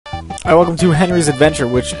Alright, welcome to Henry's Adventure,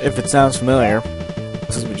 which, if it sounds familiar,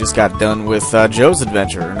 since we just got done with Joe's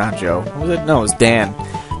Adventure, or not Joe. What was it? No, it was Dan.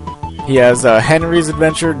 He has Henry's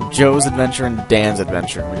Adventure, Joe's Adventure, and Dan's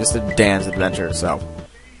Adventure. We just did Dan's Adventure, so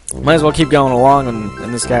might as well keep going along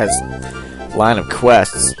in this guy's line of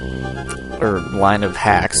quests, or line of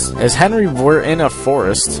hacks. As Henry were in a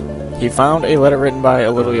forest, he found a letter written by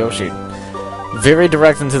a little Yoshi. Very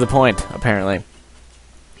direct and to the point, apparently.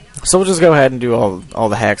 So we'll just go ahead and do all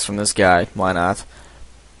the hacks from this guy. Why not?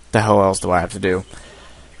 The hell else do I have to do?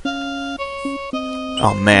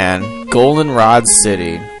 Oh man, Goldenrod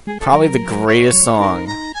City. Probably the greatest song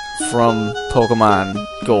from Pokemon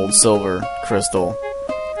Gold, Silver, Crystal.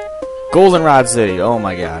 Goldenrod City, oh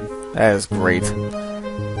my god. That is great.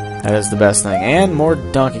 That is the best thing. And more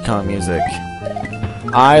Donkey Kong music.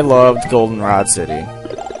 I loved Goldenrod City.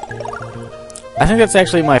 I think that's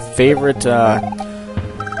actually my favorite, my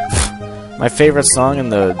favorite song in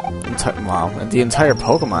the entire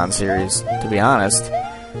Pokemon series, to be honest.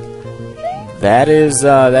 That is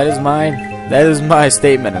my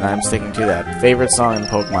statement, and I'm sticking to that. Favorite song in the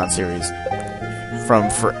Pokemon series from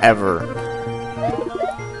forever.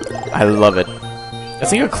 I love it. I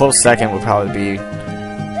think a close second would probably be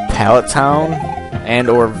Pallet Town and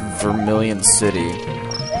or Vermilion City.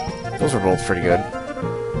 Those were both pretty good.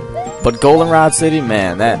 But Goldenrod City,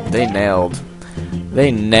 man, they nailed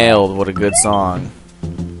what a good song,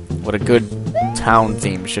 what a good town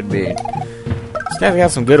theme should be. This guy's got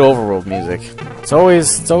some good overworld music. It's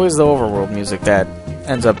always the overworld music that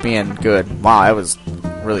ends up being good. Wow, that was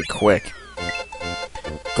really quick.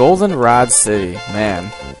 Goldenrod City,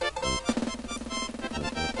 man.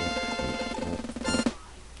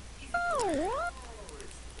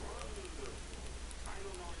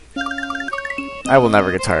 I will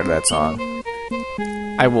never get tired of that song.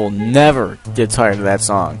 I will never get tired of that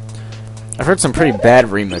song. I've heard some pretty bad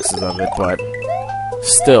remixes of it, but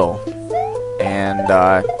still. And,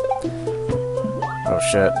 oh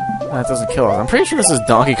shit. That doesn't kill us. I'm pretty sure this is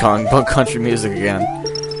Donkey Kong Bug Country music again.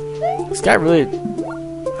 This guy really...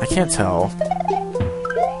 I can't tell.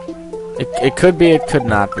 It could be, it could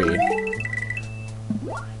not be.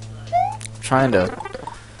 I'm trying to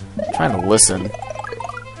listen.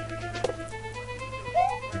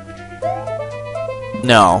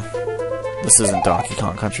 No, this isn't Donkey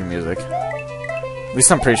Kong Country music. At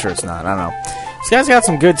least I'm pretty sure it's not. I don't know. This guy's got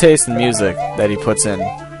some good taste in music that he puts in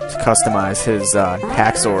to customize his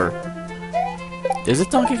Haxor. Is it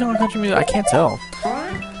Donkey Kong Country music? I can't tell.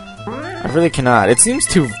 I really cannot. It seems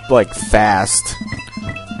too, like, fast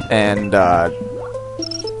and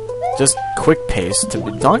just quick-paced.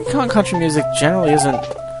 Donkey Kong Country music generally isn't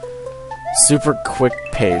super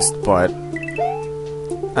quick-paced, but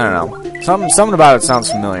I don't know. Something about it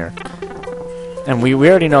sounds familiar. And we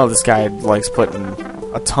already know this guy likes putting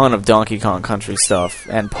a ton of Donkey Kong Country stuff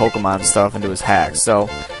and Pokemon stuff into his hacks, so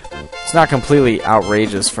it's not completely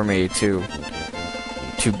outrageous for me to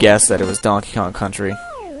guess that it was Donkey Kong Country.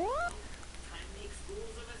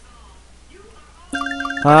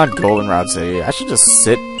 Goldenrod City. I should just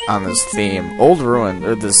sit on this theme. Old Ruin,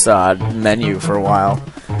 or this menu for a while.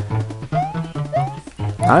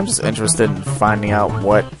 I'm just interested in finding out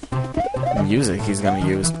what music he's gonna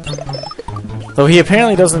use. Though he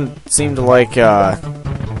apparently doesn't seem to like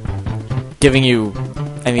giving you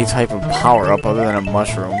any type of power-up other than a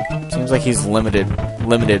mushroom. Seems like he's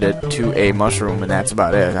limited it to a mushroom, and that's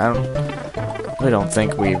about it. I really don't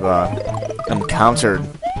think we've encountered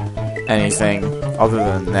anything other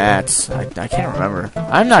than that. I can't remember.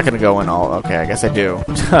 I'm not gonna go in all... Okay, I guess I do.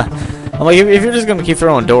 I'm like, if you're just gonna keep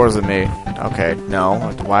throwing doors at me, okay, no.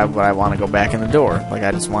 Why would I want to go back in the door? Like,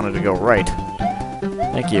 I just wanted to go right.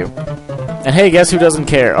 Thank you. And hey, guess who doesn't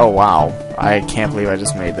care? Oh, wow. I can't believe I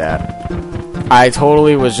just made that. I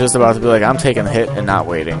totally was just about to be like, I'm taking the hit and not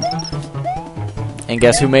waiting. And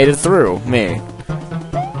guess who made it through? Me.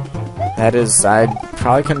 That is... I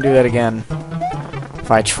probably couldn't do that again if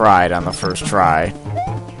I tried on the first try.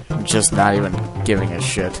 I'm just not even giving a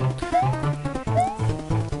shit.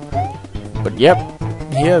 But yep,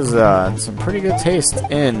 he has some pretty good taste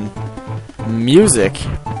in music.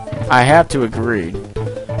 I have to agree.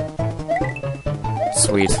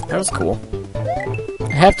 Sweet, that was cool.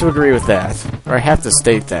 I have to agree with that, or I have to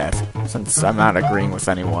state that, since I'm not agreeing with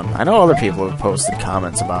anyone. I know other people have posted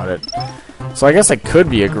comments about it, so I guess I could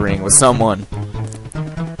be agreeing with someone.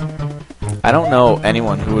 I don't know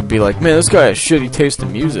anyone who would be like, man, this guy has shitty taste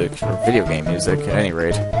in music, or video game music, at any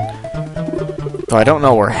rate. Though I don't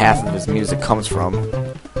know where half of his music comes from. I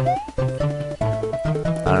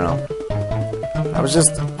don't know.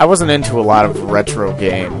 I wasn't into a lot of retro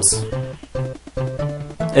games.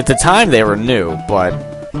 At the time they were new, but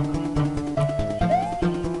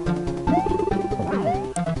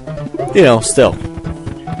you know, still.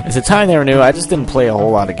 At the time they were new, I just didn't play a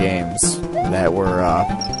whole lot of games that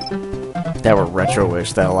were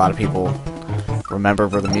retro-ish, that a lot of people remember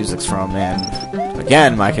where the music's from, and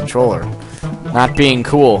again, my controller. Not being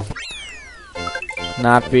cool.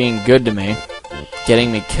 Not being good to me.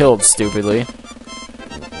 Getting me killed stupidly.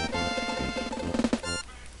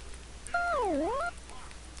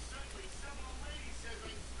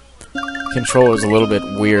 Controller's a little bit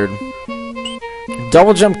weird.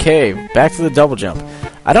 Double jump K. Back to the double jump.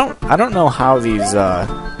 I don't know how these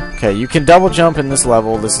okay, you can double jump in this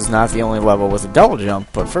level. This is not the only level with a double jump,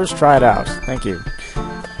 but first try it out. Thank you.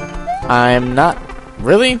 I'm not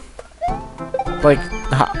really like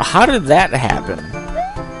how did that happen?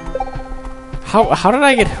 How did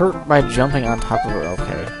I get hurt by jumping on top of it?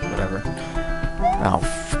 Okay, whatever. Oh,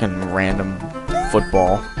 freaking random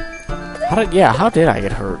football. How did I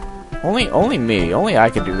get hurt? Only me. Only I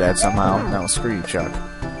could do that somehow. No, screw you, Chuck.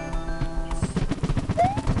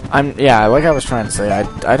 Like I was trying to say,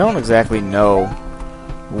 I don't exactly know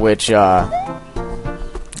which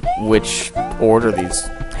order these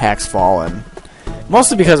hacks fall in.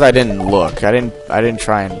 Mostly because I didn't look. I didn't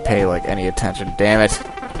try and pay like any attention. Damn it.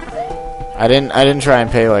 I didn't try and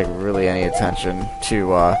pay like really any attention to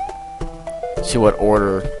what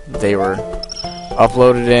order they were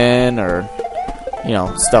uploaded in, or you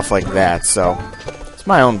know, stuff like that. So it's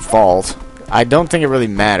my own fault. I don't think it really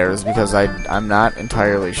matters because I'm not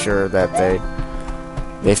entirely sure that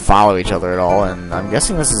they follow each other at all, and I'm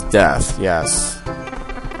guessing this is death. Yes,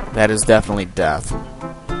 that is definitely death.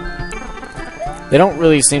 They don't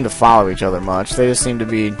really seem to follow each other much. They just seem to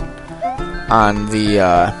be on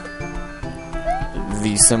the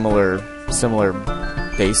similar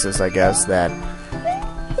basis, I guess, that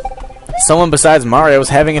someone besides Mario is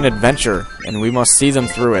having an adventure, and we must see them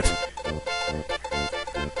through it.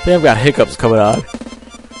 I think I've got hiccups coming on.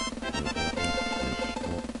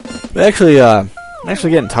 I'm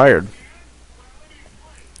actually getting tired.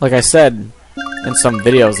 Like I said in some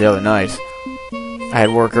videos the other night, I had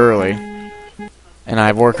work early, and I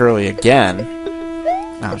have work early again.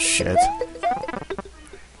 Oh shit.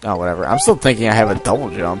 Oh, whatever. I'm still thinking I have a double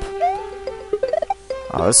jump.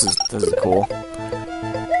 Oh, this is cool.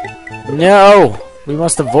 No! We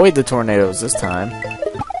must avoid the tornadoes this time.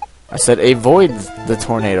 I said avoid the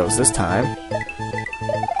tornadoes this time.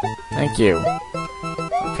 Thank you.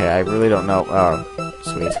 Okay, I really don't know. Oh,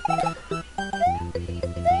 sweet.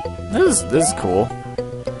 This is cool.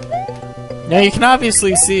 Now you can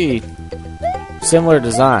obviously see similar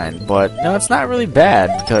design, but no, it's not really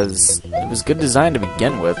bad because it was good design to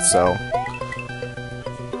begin with, so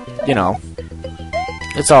you know,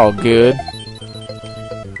 it's all good.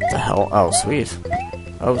 What the hell? Oh, sweet.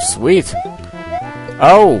 Oh, sweet.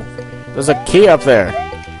 Oh, there's a key up there.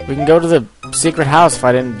 We can go to the secret house if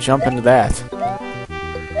I didn't jump into that.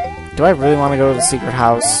 Do I really want to go to the secret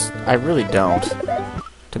house? I really don't.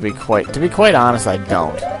 To be quite honest, I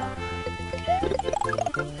don't.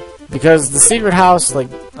 Because the secret house, like,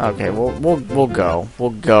 okay, we'll go. We'll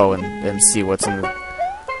go and see what's in the...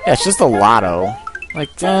 Yeah, it's just a lotto.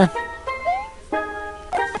 Like,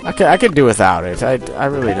 I could do without it. I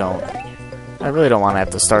really don't. I really don't want to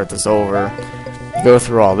have to start this over, go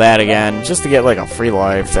through all that again, just to get like a free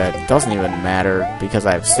life that doesn't even matter because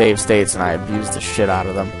I have save states and I abuse the shit out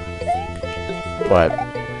of them. But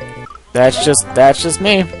that's just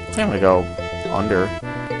me. I think I'm gonna go under.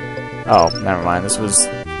 Oh, never mind. This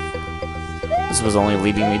was only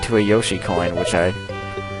leading me to a Yoshi coin, which I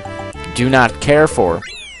do not care for.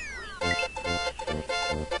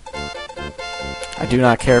 I do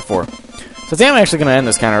not care for. So I think I'm actually going to end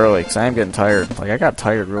this kind of early, because I am getting tired. Like, I got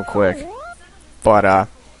tired real quick. But,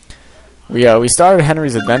 we started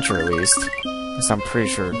Henry's Adventure, at least. Because I'm pretty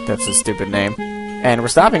sure that's his stupid name. And we're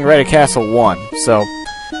stopping right at Castle 1, so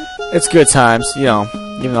it's good times, you know,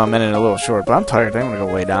 even though I'm ending it a little short. But I'm tired. I'm going to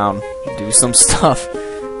go lay down, do some stuff,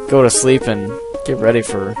 go to sleep, and get ready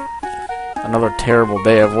for another terrible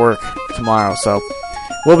day of work tomorrow. So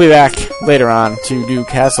we'll be back later on to do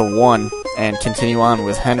Castle 1 and continue on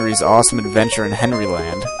with Henry's awesome adventure in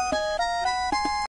Henryland.